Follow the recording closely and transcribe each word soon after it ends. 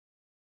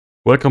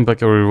Welcome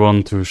back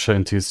everyone to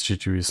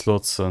ShaneTSGTV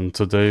slots, and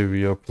today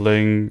we are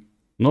playing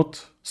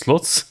not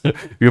slots,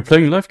 we are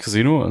playing live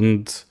casino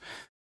and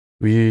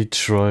we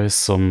try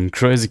some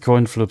crazy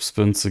coin flip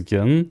spins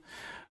again,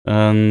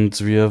 and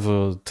we have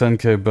a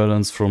 10k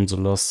balance from the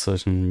last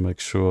session. Make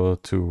sure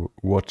to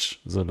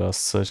watch the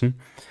last session,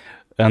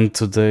 and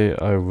today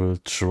I will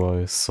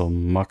try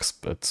some max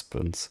bet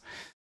spins.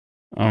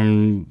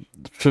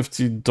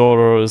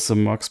 $50 is a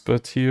max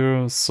bet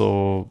here,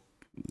 so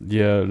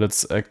yeah,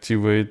 let's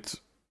activate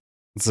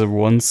the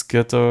one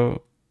scatter.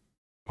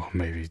 Oh,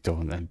 maybe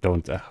don't.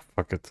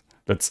 Fuck it.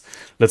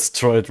 Let's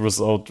try it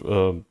without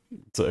the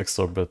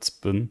extra bet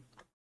spin.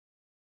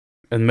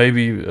 And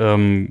maybe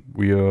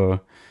we are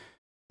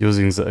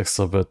using the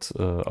extra bet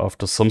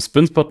after some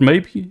spins, but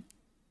maybe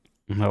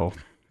no.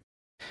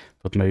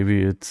 But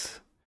maybe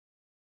it's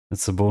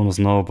a bonus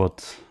now,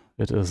 but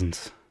it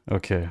isn't.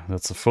 Okay,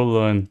 that's a full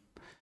line.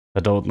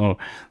 I don't know.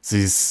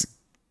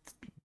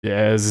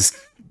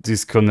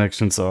 These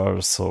connections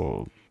are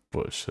so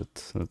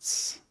bullshit.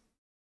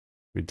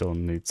 We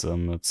don't need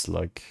them. It's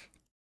like,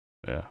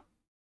 yeah,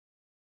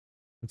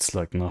 it's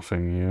like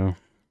nothing here.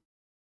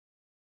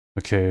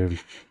 Okay,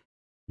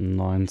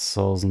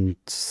 9,000.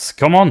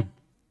 Come on!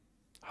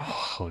 Oh,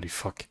 holy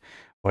fuck!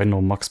 Why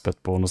no max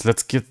bet bonus?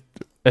 Let's get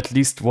at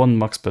least one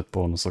max bet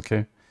bonus,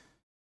 okay?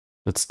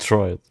 Let's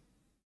try it.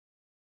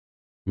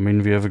 I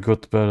mean, we have a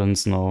good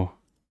balance now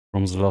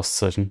from the last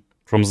session,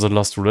 from the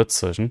last roulette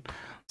session.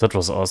 That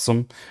was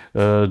awesome.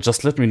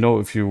 Just let me know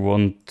if you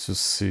want to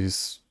see.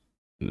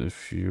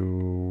 If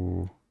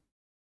you...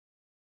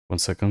 1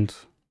 second.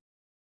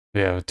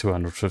 Yeah,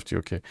 250,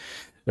 okay.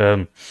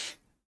 Yeah,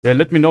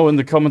 let me know in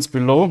the comments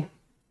below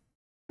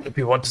if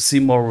you want to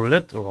see more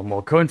roulette or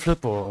more coin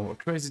flip or more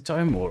crazy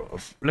time or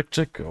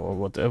blackjack or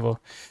whatever.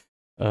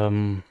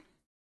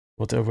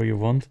 Whatever you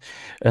want.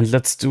 And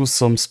let's do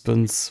some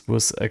spins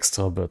with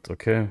extra bet,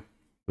 okay?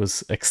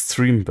 With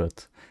extreme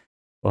bet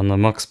on a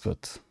max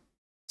bet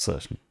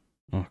session.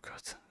 Oh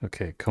god.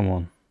 Okay, come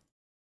on.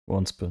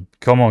 One spin.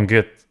 Come on,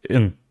 get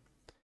in.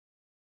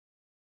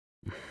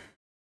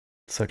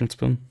 Second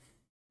spin.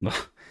 No.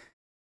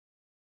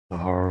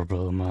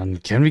 Horrible, man.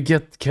 Can we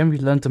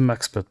land a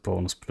max bet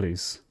bonus,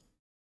 please?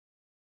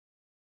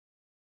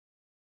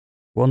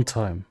 One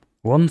time.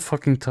 One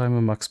fucking time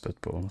a max bet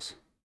bonus.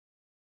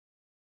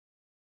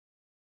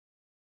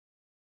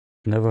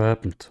 Never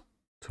happened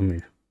to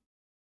me.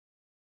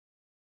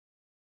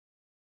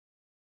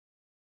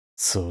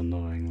 So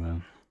annoying,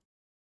 man.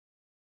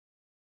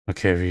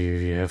 Okay,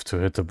 we have to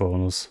hit the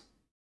bonus.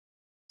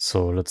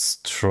 So let's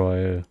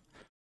try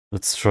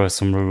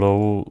some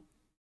low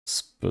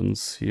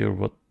spins here.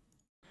 What?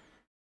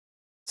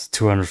 It's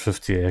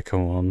 250. Yeah,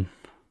 come on.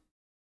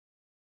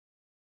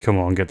 Come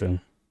on, get in.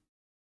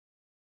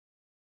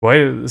 Why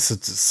is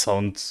it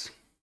sound?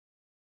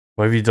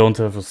 Why we don't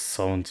have a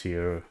sound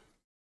here?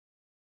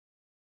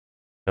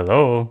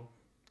 Hello?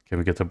 Can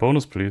we get a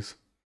bonus, please?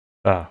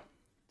 Ah,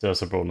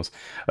 there's a bonus.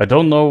 I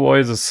don't know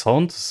why the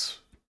sound is...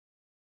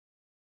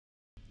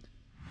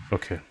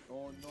 Okay.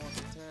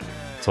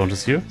 Sound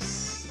is here?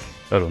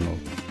 I don't know.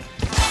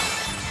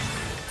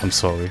 I'm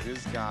sorry.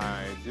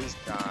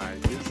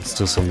 Let's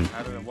do some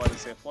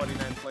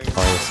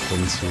higher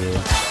spins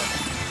here.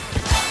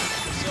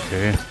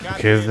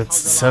 Okay,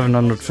 that's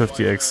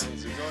 750x.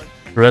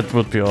 Red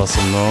would be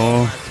awesome,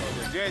 no?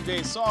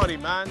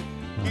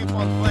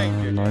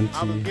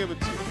 90. Okay,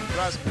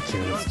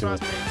 let's do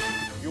it.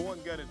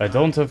 I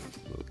don't have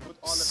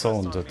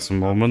sound at the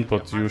moment,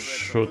 but you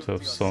should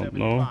have sound,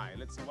 no?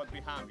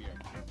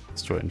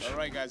 Strange.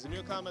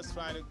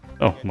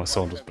 Oh, my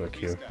sound is back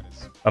here.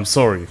 I'm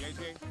sorry.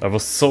 I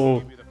was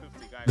so...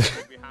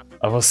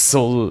 I was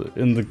so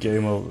in the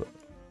game.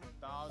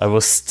 I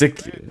was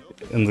stick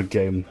in the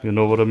game, you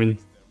know what I mean?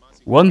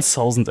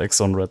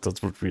 1000x on red,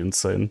 that would be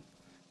insane.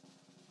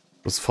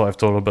 With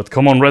 $5 bet.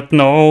 Come on, red,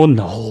 no,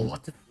 no,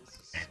 what the...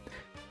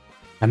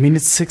 I mean,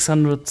 it's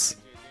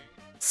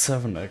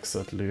 607x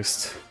at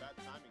least.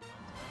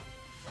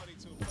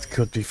 It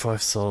could be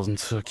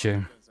 5,000,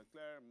 okay.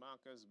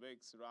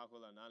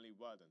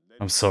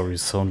 I'm sorry,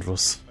 sound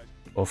was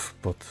off,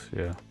 but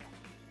yeah.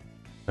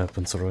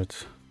 Happens,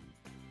 right?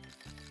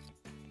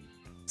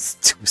 It's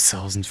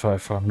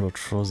 2,500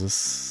 for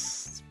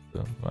this,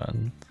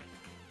 man.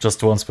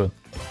 Just one spin.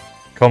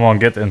 Come on,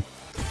 get in.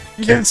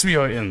 Yes, we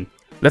are in.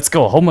 Let's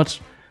go. How much?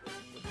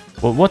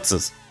 Well, what's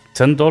this?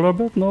 $10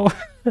 bet? No,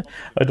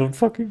 I don't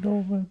fucking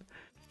know, man.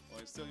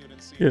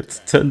 It's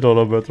 $10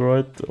 bet,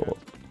 right?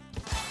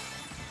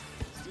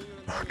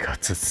 Oh god,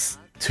 that's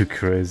too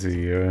crazy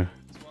here.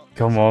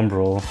 Come on,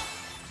 bro.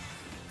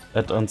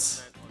 Add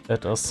us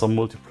some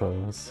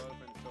multipliers.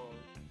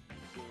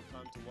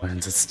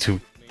 Man, that's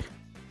too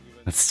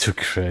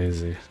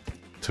crazy,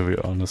 to be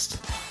honest.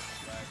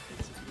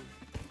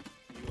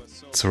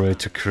 It's way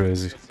too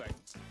crazy.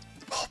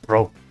 Oh,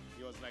 bro.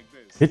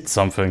 Hit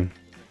something.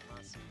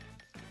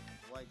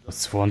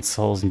 That's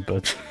 1,000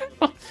 bet.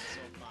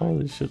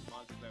 Holy shit.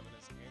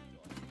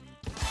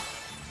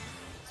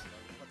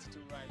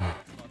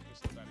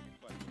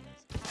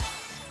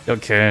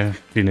 Okay,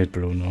 we need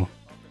blue now.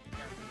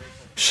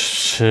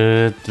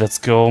 Shit, let's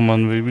go,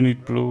 man. We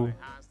need blue.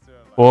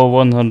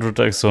 Or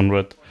 100x on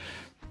red.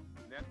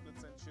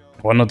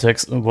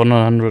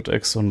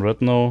 100x on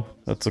red now.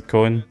 That's a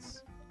coin.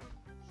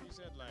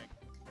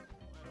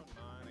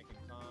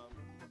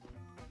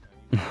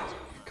 Come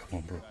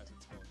on, bro.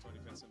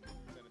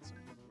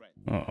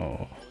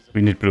 Uh-oh.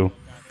 We need blue.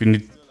 We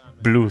need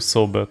blue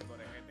so bad.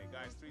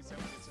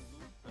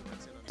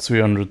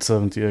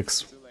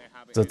 370x.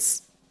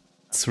 That's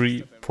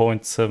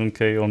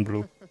 3.7k on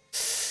blue.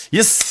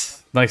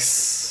 Yes!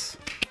 Nice!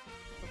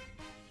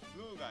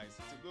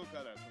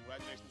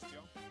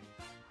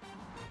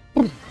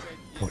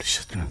 Holy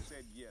shit, man.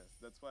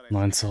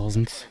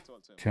 9,000.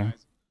 Okay.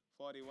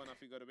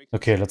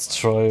 Okay, let's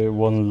try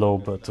one low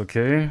bet,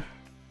 okay?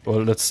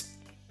 Well, let's...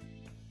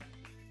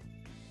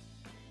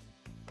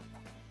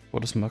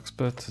 What is max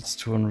bet? It's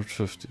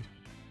 250.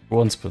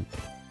 One spin.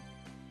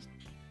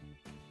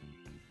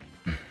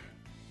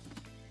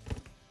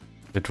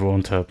 It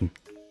won't happen.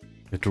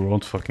 It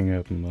won't fucking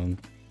happen, man.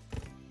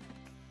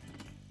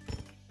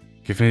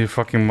 Give me a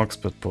fucking max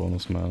bet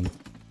bonus, man.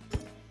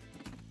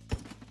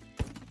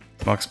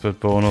 Max bet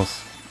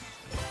bonus.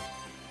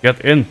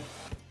 Get in!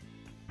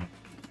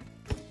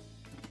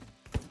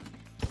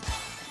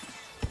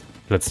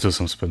 Let's do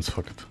some spins,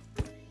 fuck it.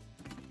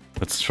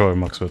 Let's try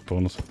max bet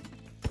bonus.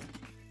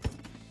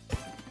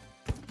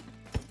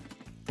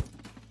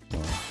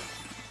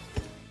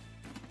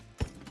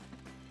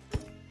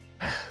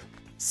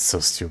 So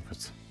stupid.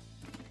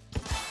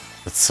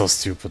 That's so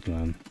stupid,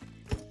 man.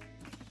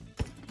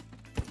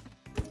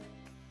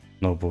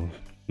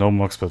 No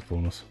max bet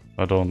bonus.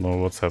 I don't know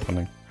what's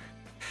happening.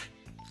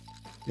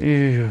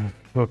 Ew.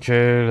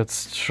 Okay,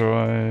 let's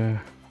try.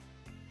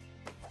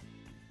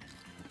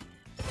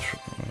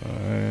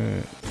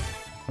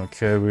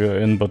 Okay, we are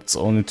in, but it's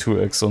only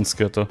 2x on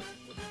scatter.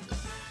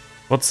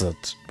 What's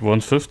that?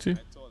 150?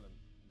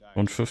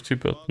 150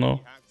 bet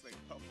now?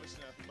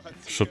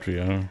 Should be,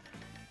 yeah.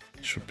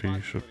 Should be.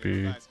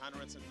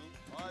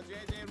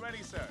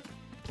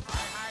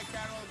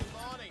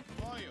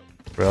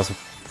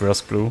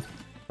 Where's blue?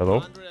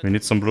 Hello? We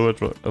need some blue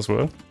as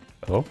well.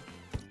 Hello?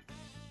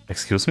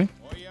 Excuse me?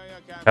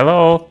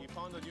 Hello?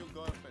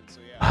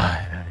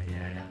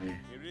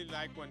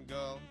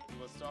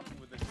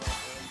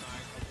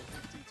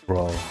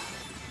 Bro.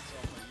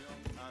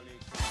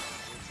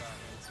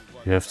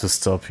 You have to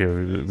stop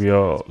here. We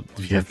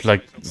have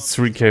like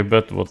 3k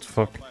bet, what the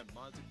fuck?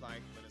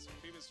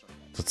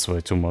 That's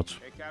way too much.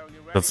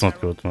 That's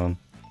not good, man.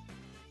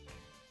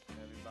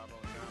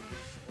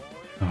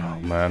 Oh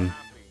man.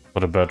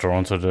 What a bad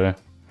round today.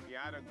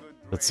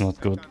 That's not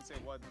good.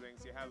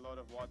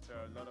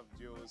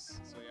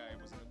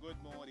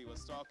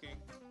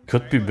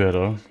 Could be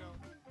better.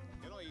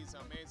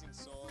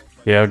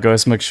 Yeah,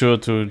 guys, make sure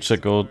to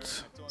check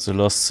out the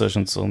last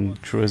sessions on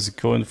Crazy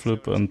Coin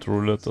Flip and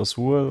Roulette as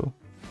well.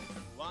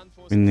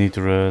 We need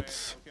red.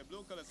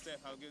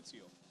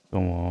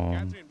 Come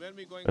on.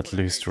 At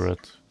least red.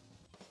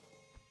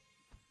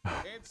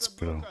 It's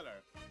blue.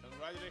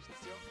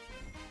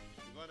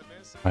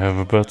 I have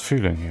a bad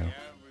feeling here.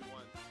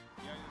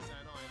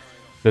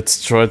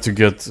 Let's try to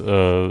get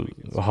a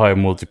high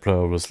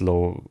multiplier with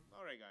low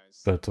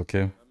bet,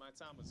 okay?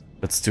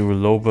 Let's do a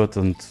low bet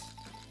and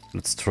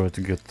let's try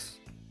to get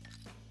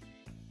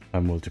high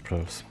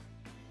multipliers.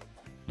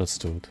 Let's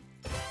do it.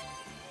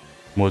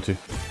 Multi.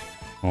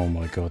 Oh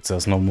my god,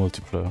 there's no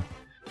multiplier.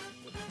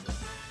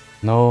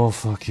 No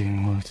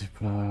fucking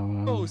multiplier,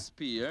 man. Oh,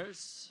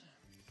 Spears.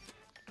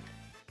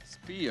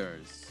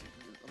 Spears.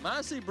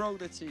 Massey broke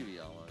the TV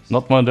almost.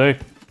 Not my day.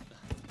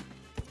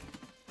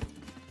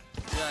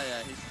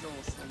 Yeah, he's still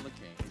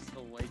looking. He's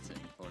still waiting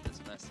for this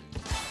message.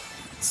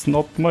 It's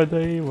not my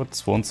day.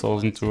 What's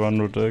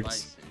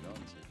 1200x?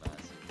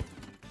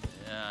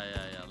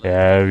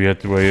 Yeah, we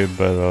had way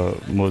better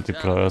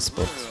multipliers,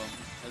 but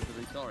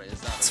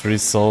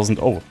 3000.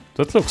 Oh,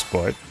 that looks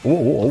bright.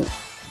 Oh.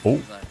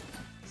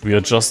 We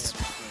are just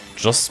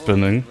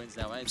spinning.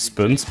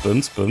 Spin.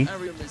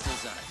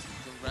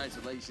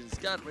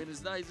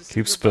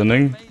 Keep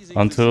spinning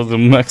until the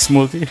max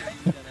multi.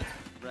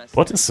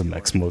 What is the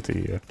max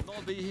multi here?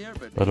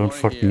 I don't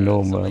fucking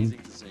know, man.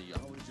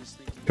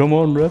 Come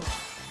on, red.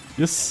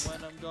 Yes.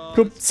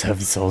 Come.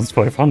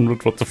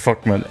 7500. What the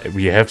fuck, man?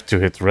 We have to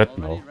hit red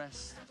now.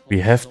 We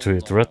have to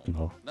hit red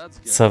now.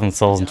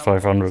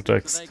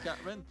 7500x.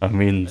 I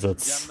mean,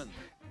 that's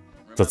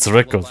a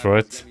record,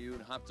 right?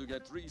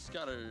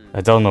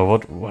 I don't know,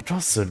 what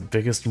was the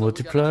biggest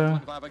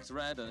multiplier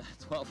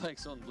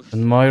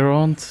in my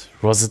round?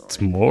 Was it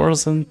more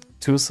than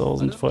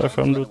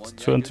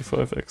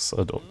 2525x?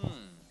 I don't know.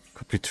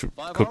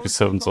 Could be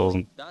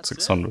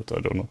 7600, I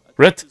don't know.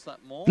 Red?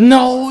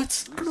 No,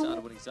 it's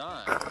blue!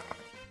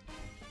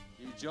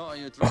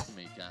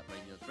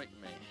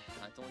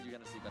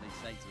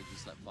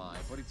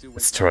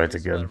 Let's try it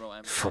again.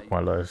 Fuck my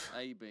life.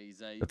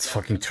 Let's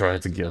fucking try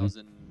it again.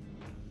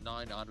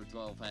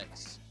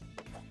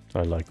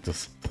 I like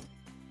this.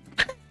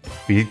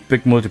 We need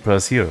big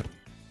multipliers here.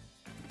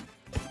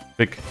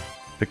 Big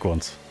Big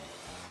ones.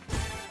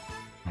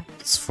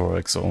 It's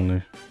 4x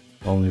only.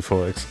 Only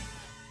 4x.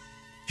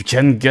 You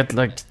can get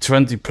like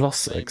 20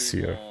 plus x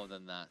here.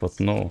 But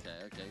no.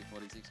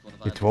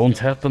 It won't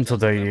happen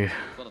today.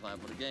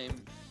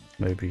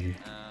 Maybe. You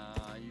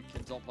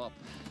can top up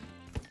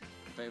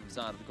favorite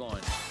side of the coin.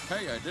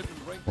 Hey, I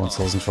didn't break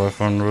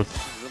 1,500.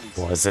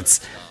 Boy,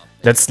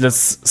 let's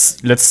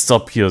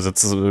stop here.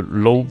 That's a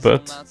low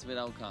bet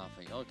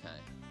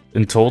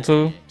in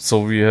total. So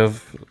we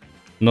have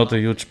not a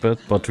huge bet,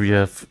 but we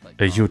have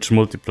a huge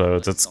multiplier.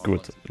 That's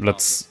good.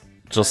 Let's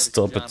just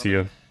stop it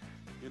here.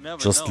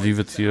 Just leave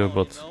it here,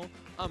 but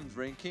I'm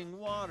drinking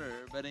water,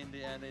 but in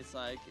the end it's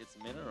like it's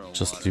mineral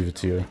just water. leave it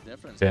here.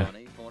 Yeah.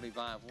 Yeah.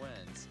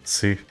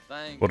 See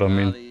what I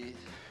mean?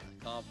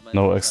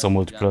 No extra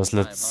multipliers.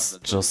 Let's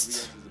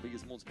just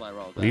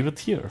leave it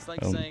here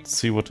and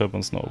see what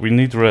happens now. We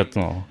need red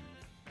now.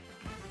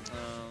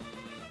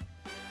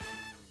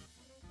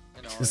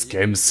 This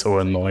game is so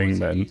annoying,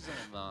 man.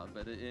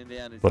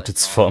 But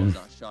it's fun.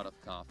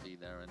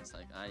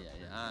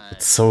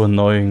 It's so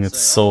annoying. It's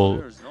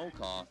so...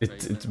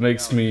 It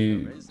makes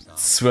me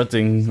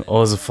sweating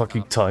all the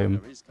fucking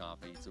time.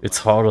 It's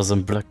harder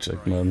than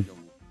blackjack, man.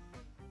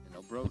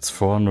 It's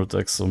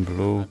 400x on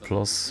blue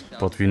plus,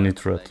 but we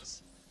need red.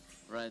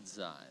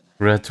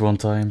 Red one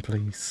time,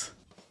 please.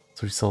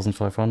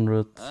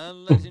 3,500.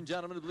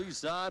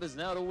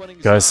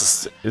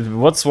 Guys,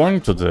 what's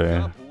wrong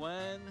today?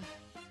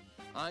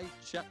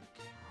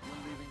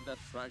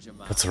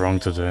 What's wrong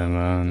today,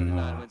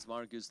 man?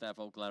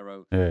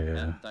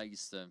 Yeah.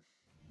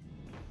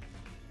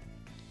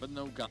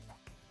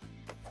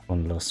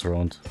 One last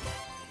round.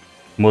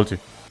 Multi.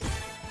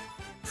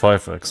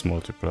 5x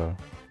multiplier.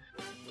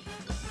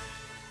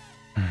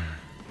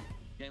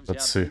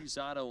 Let's see.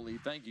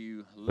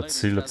 Let's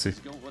see.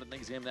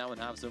 49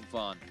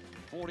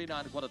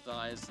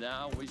 qualifiers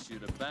now. Wish you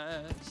the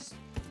best.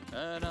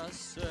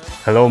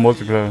 Hello,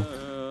 multiplier.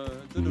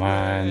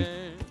 Man.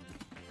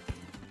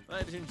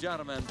 Ladies and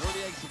gentlemen,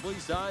 30x on blue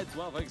side,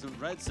 12x on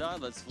red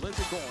side. Let's flip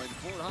the coin.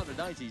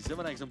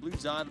 497x on blue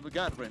side of the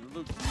Godfrey.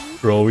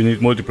 Bro, we need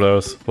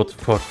multipliers. What the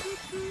fuck?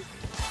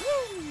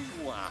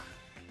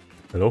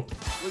 Hello?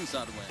 Blue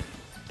side win.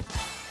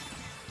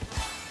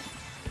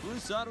 Blue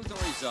side with the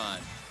red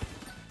side.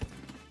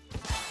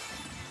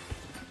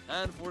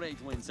 And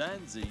 48 wins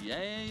ends.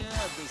 Yeah,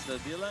 Mr.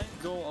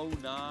 Dilango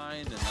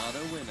 09 and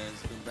other winners.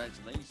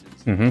 Congratulations.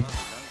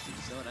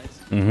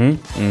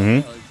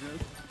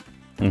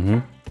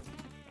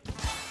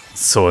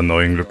 So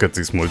annoying. Look at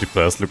these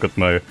multipliers. Look at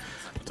my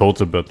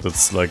total bet.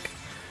 That's like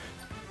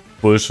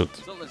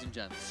bullshit.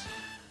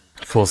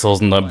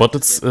 4,009, but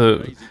it's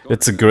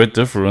a great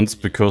difference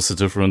because the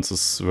difference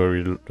is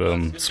very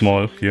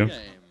small here.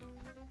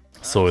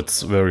 So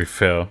it's very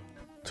fair,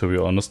 to be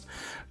honest.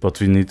 But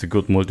we need a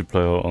good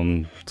multiplier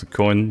on the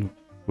coin.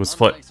 With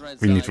 5,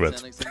 we need red.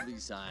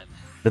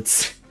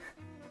 Let's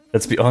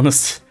be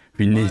honest.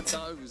 We need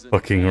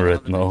fucking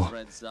red now.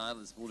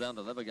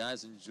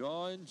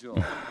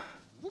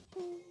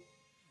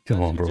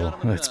 Come on, bro.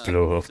 It's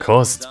blue. Of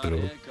course it's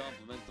blue.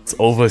 It's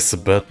always a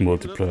bad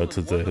multiplier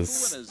today.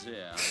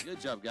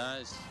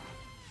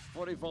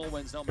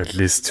 At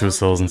least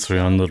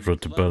 2,300,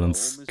 but the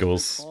balance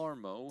goes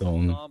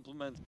down.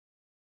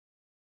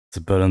 The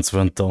balance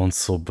went down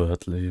so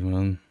badly,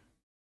 man.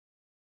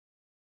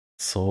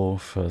 So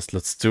fast.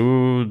 Let's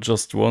do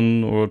just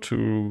 1 or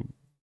 2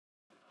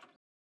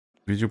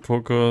 video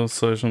poker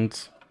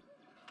sessions.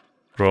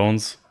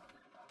 Rounds.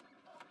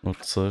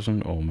 Not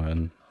session. Oh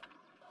man.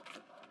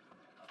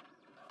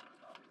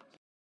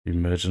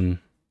 Imagine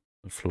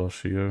a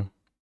flush here.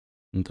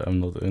 And I'm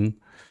not in.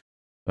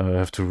 I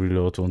have to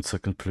reload 1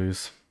 second,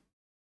 please.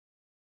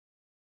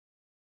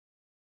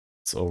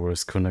 It's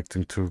always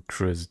connecting to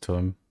crazy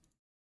time.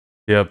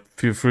 Yeah,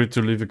 feel free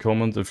to leave a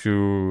comment if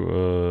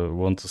you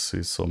want to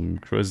see some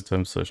crazy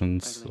time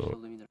sessions. So.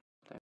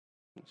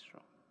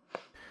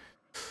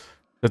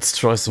 Let's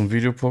try some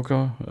video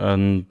poker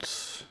and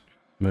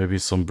maybe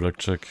some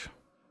blackjack.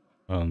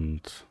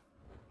 And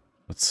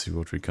let's see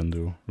what we can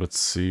do. Let's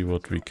see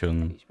what we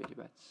can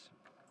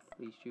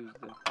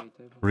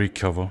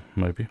recover,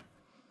 maybe.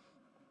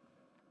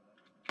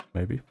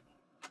 Maybe.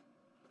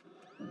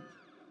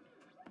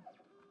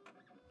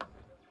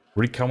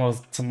 Recover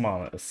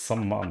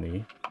some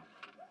money.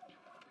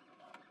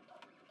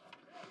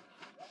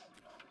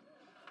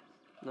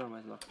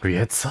 We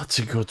had such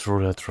a good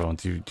roulette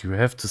round. You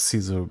have to see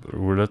the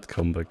roulette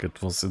comeback.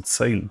 It was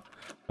insane.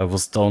 I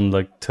was down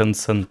like 10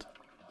 cent.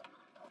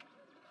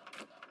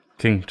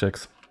 King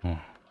jacks. Oh.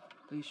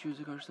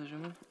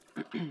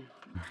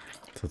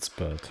 That's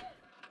bad.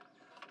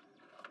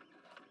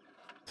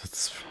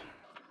 That's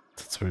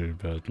really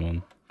bad,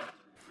 man.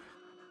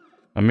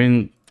 I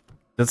mean,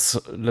 let's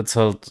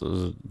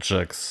hold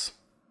jacks,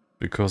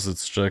 because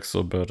it's jacks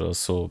or better.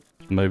 So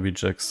maybe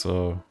jacks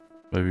are.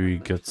 Maybe we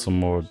get some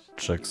more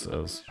jacks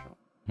as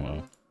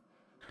well.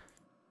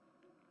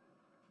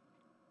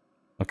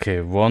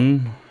 Okay,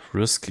 one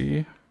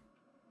risky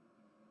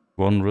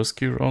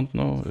round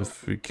now,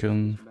 if we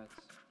can.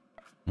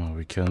 No,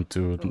 we can't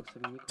do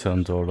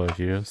 $10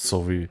 here, so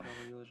we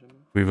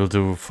will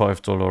do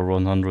 $5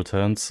 100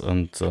 hands,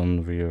 and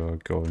then we are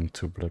going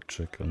to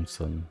blackjack, and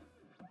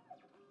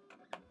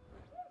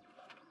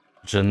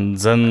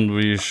then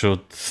we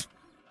should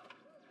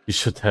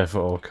have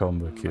our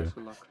comeback here.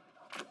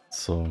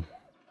 So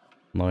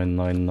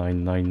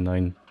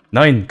 9.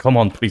 Come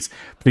on, please,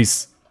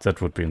 please.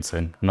 That would be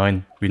insane.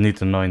 9. We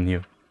need a 9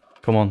 here.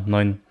 Come on,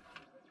 9.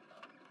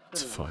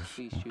 It's 5.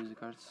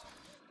 Oh.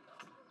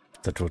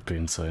 That would be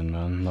insane,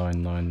 man.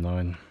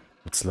 9.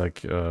 It's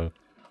like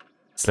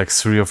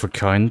 3 of a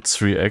kind,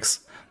 3x.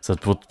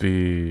 That would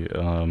be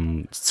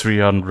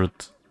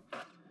 300x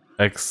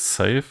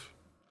save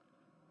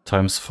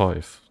times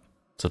 5.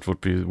 That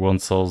would be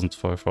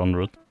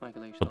 1,500.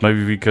 But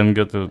maybe we can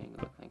get a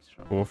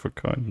 4 of a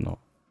kind. No,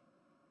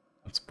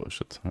 that's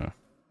bullshit. Yeah.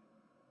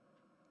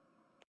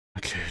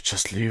 Okay,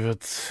 just leave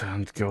it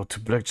and go to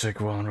blackjack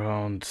 1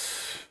 round,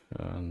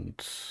 and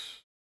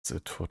that's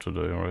it for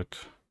today, right?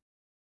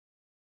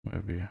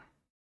 Maybe,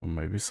 or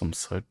maybe some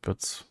side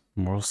bets,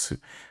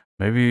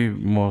 maybe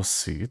more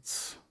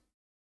seats.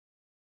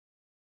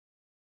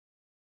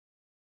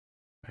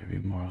 Maybe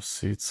more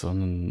seats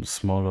on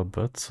smaller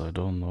bets, I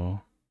don't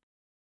know.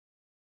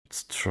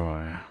 Let's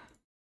try.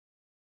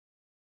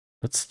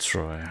 Let's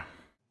try.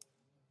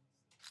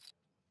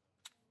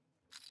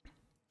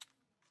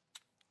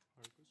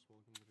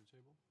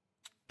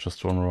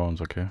 Just 1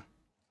 round, okay.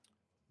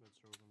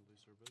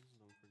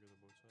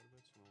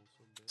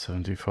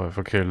 75,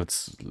 okay,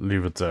 let's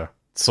leave it there.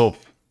 So,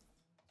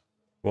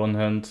 1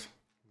 hand.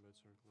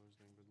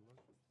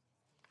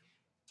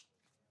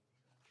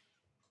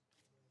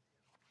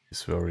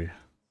 He's very...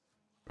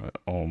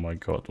 Oh my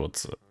god,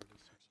 what's that?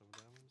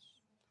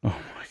 Oh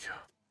my god.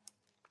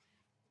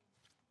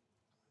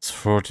 It's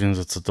 14,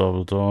 that's a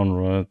double down,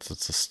 right?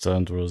 That's a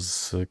stand versus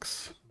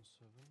 6.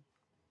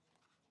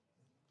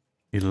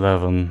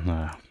 11,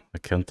 nah, I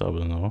can't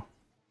double now.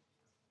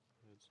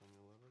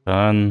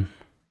 10.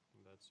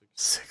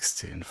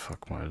 16,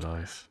 fuck my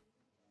life.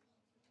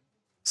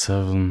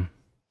 7,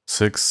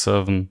 6,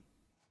 7,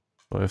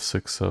 5,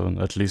 6, 7,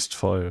 at least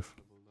 5.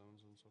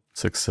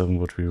 6, 7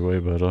 would be way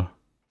better.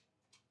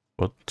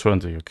 What?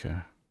 20, okay.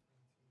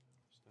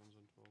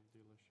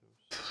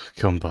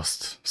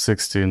 Combust.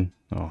 16.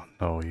 Oh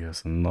no, he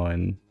has a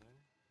 9.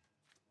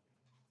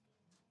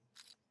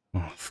 Oh,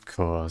 of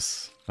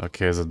course.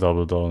 Okay, the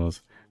double down.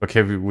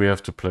 Okay, we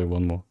have to play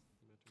 1 more.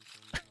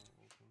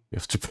 We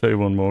have to play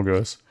 1 more,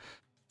 guys.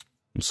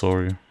 I'm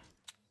sorry.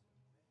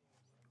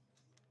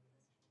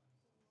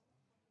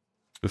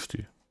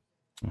 50.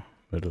 Oh,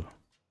 middle.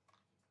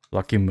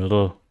 Lucky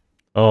middle.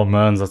 Oh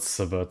man, that's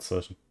a bad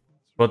session.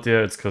 But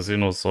yeah, it's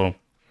casino, so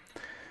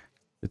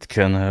it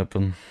can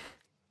happen.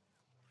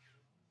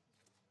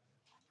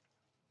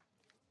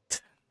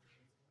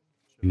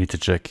 We need to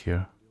check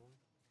here.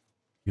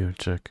 Here,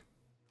 check.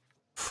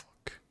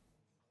 Fuck.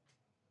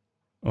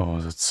 Oh,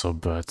 that's so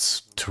bad.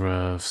 It's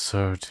 12,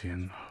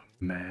 13.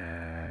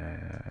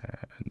 Man.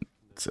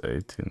 It's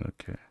 18,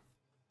 okay.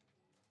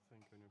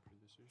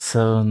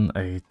 7,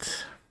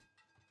 8.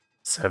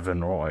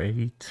 7 or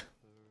 8.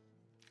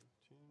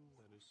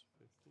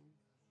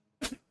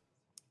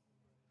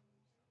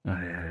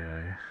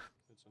 Aye.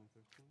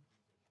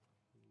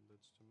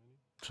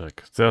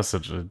 Check. There's a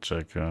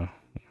check, yeah.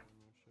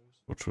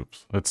 For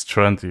troops. It's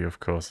 20, of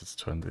course, it's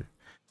 20.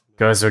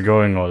 Guys, we're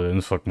going all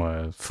in. Fuck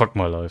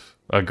my life.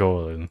 I go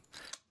all in.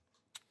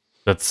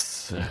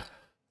 That's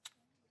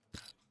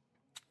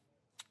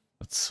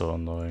so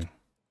annoying.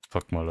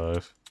 Fuck my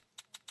life.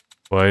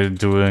 Why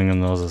doing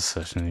another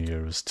session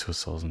here is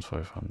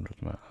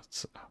 2,500, man.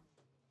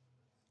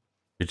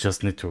 You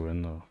just need to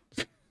win now.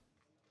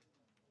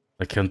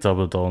 I can't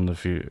double down.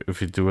 If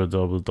we do a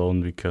double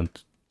down, we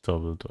can't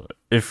double down.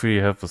 If we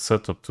have a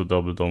setup to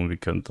double down, we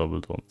can't double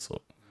down.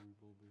 So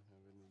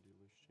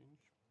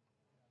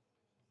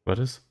what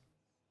is?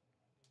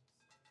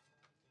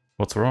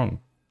 What's wrong?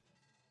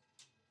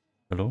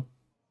 Hello?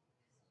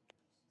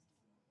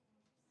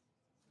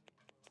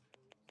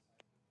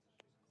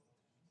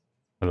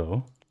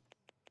 Hello?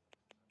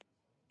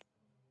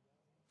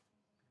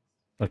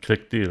 I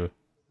click deal.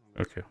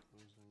 Okay.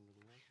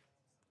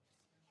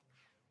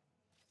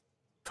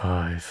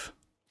 5.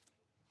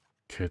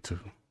 Okay, 2.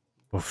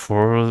 Or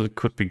 4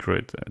 could be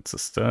great. It's a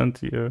stand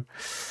here.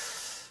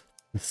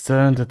 A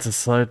stand, it's a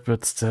side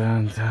bet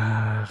stand.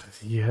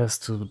 He has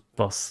to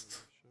bust.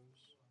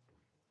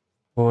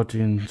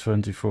 14,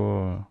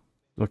 24.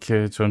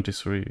 Okay,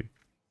 23.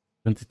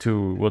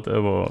 22,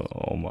 whatever.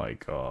 Oh my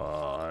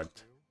god.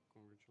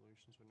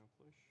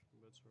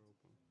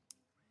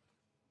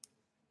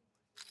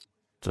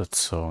 That's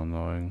so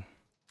annoying.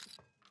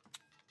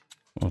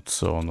 That's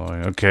so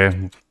annoying.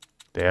 Okay.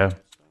 There.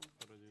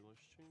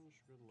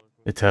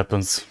 It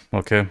happens.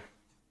 Okay.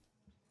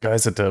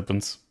 Guys, it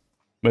happens.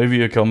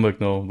 Maybe a comeback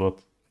now, but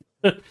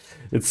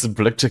it's a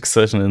blackjack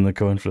session in the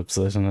coin flip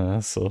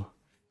session, so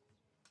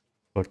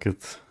fuck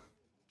it.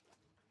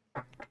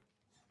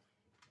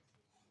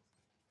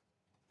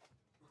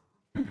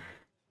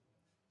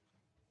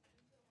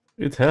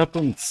 It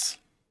happens.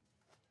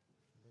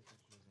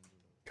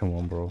 Come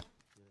on, bro.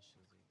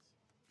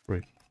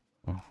 3.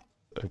 Oh,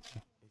 8. It's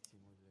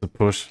a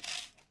push.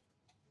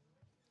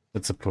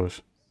 It's a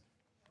push.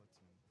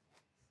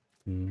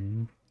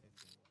 Mm.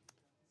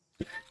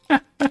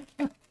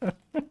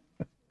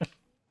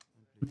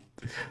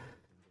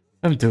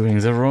 I'm doing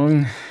the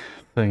wrong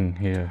thing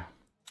here.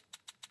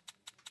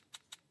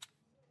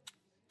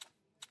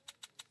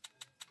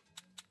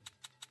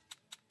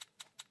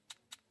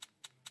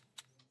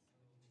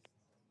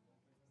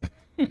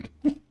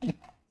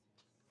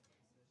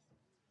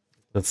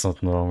 That's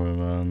not normal,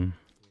 man.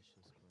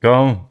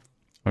 Go!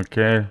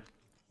 Okay.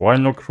 Why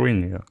no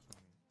queen here?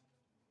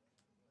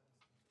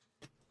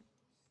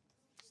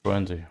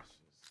 20.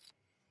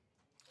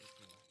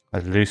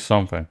 At least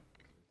something.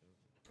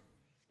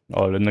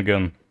 All in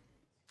again.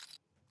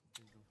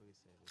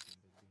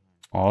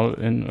 All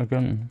in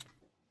again.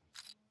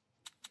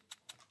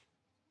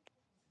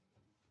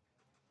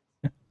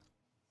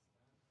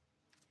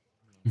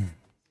 Hmm.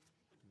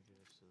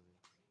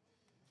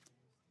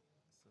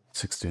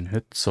 16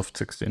 hit, soft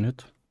 16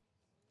 hit.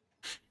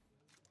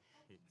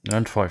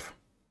 And 5.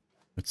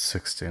 It's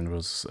 16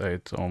 versus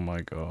 8, oh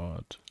my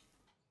god.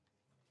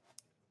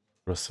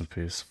 Rest in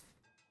peace.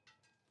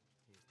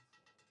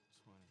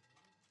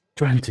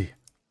 20!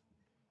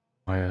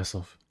 My ass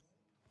off.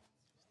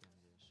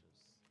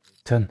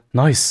 10.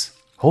 Nice!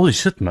 Holy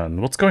shit,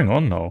 man, what's going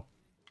on now?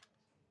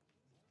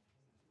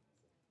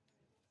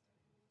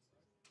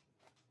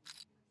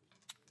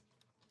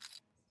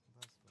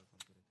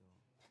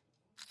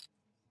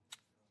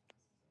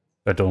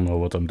 I don't know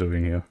what I'm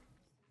doing here.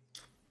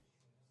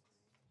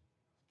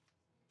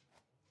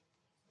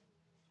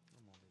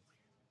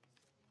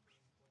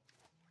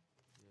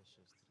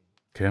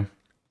 Okay.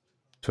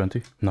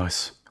 20.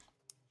 Nice.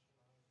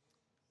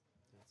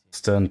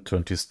 Stand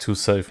 20 is too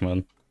safe,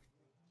 man.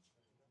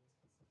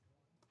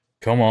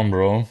 Come on,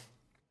 bro.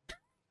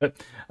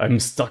 I'm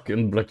stuck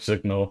in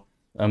blackjack now.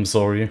 I'm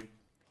sorry.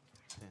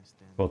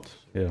 But,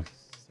 yeah.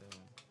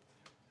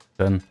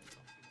 10.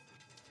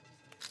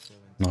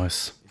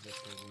 Nice.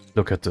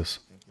 Look at this.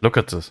 Look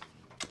at this.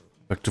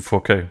 Back to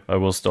 4K. I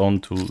was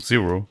down to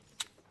 0.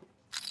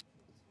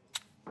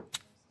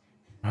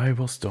 I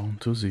was down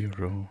to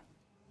 0.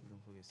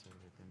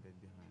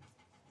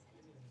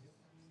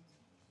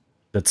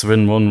 Let's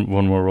win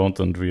one more round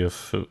and we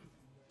have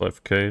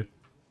 5K.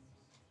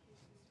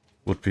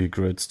 Would be a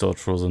great start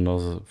for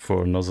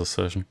another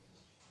session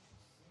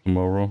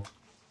tomorrow.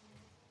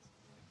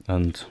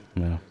 And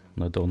yeah,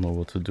 I don't know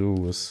what to do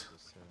with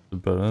the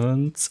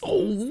balance.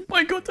 Oh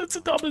my god, that's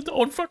a double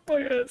down. Fuck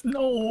my ass.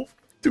 No.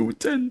 2,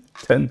 10.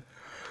 10.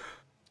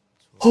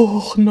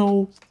 Oh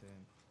no.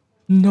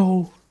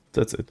 No.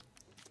 That's it.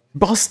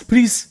 Bust,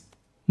 please.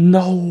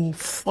 No.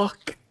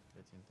 Fuck.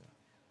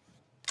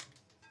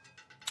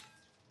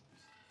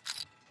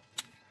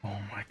 Oh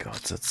my god,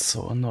 that's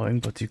so annoying,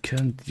 but you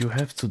can't, you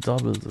have to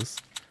double this.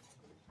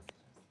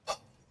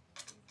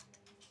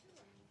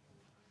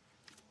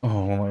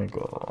 Oh my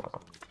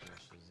god.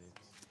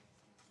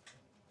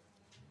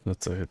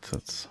 That's a hit,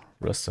 that's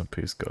rest in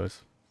peace,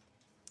 guys.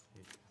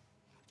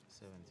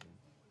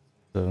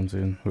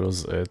 17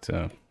 versus 8,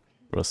 yeah.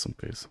 Rest in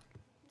peace.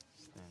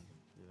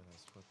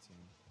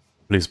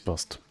 Please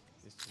bust.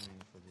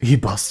 He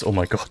bust, oh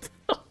my god.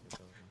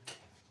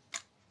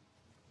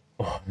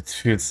 Oh, it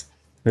feels...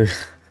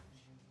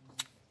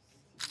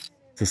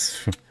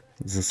 This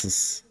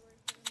is...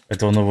 I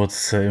don't know what to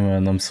say,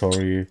 man, I'm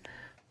sorry.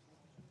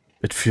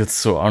 It feels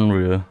so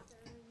unreal.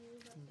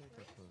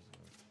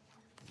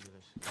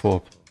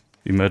 4.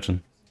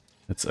 Imagine.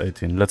 It's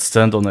 18. Let's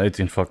stand on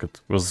 18, fuck it.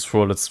 Versus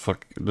 4,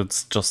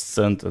 let's just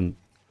stand and...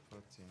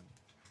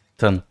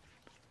 10.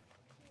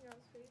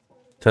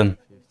 10.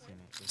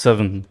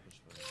 7.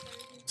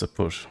 It's a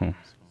push.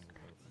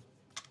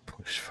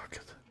 Push, fuck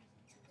it.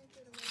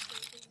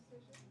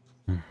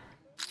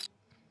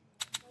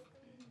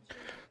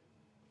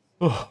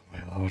 Oh my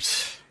lord.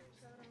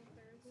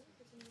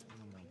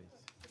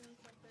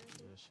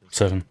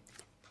 7.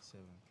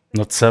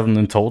 Not 7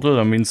 in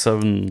total, I mean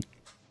 7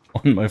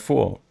 on my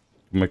 4.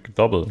 Make a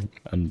double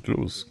and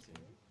lose.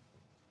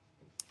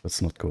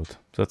 That's not good.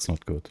 That's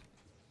not good.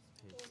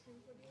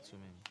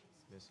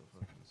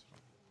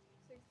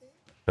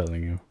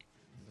 Telling you.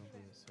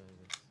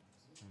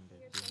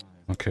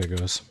 Okay,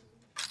 guys.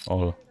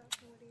 All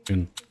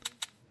in.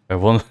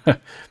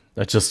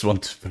 I just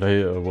want to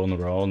play one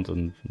round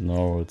and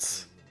now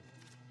it's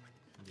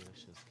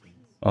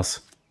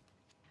us.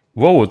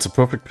 Whoa, it's a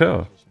perfect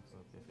pair.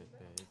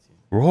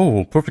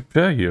 Whoa, perfect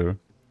pair here.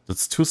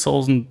 That's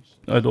 2000,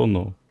 I don't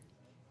know.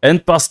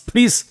 And bust,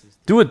 please,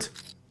 do it.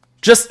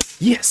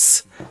 Just,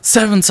 yes,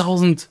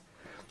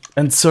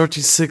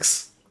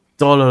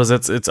 $7,036.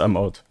 That's it, I'm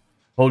out.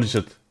 Holy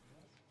shit.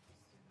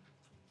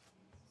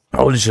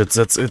 Holy shit,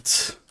 that's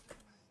it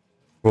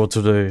for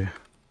today.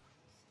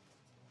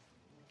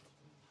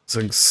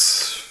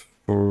 Thanks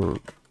for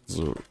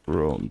the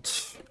round.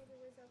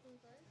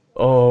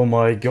 Oh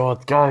my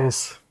god,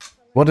 guys.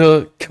 What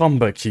a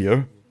comeback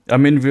here. I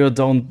mean, we are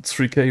down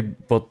 3K,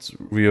 but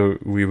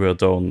we were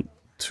down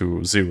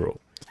to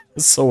 0.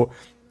 So,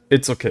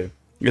 It's okay.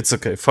 It's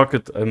okay. Fuck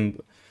it.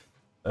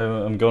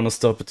 I'm gonna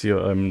stop it here.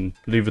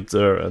 Leave it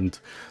there and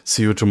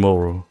see you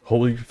tomorrow.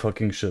 Holy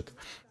fucking shit.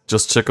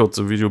 Just check out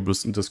the video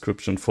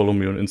description. Follow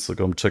me on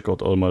Instagram. Check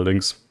out all my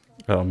links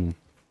on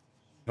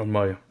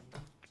my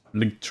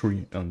link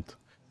tree, and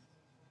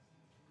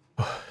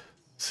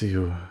see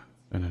you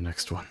in the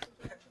next one.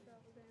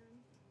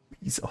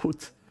 Peace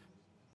out.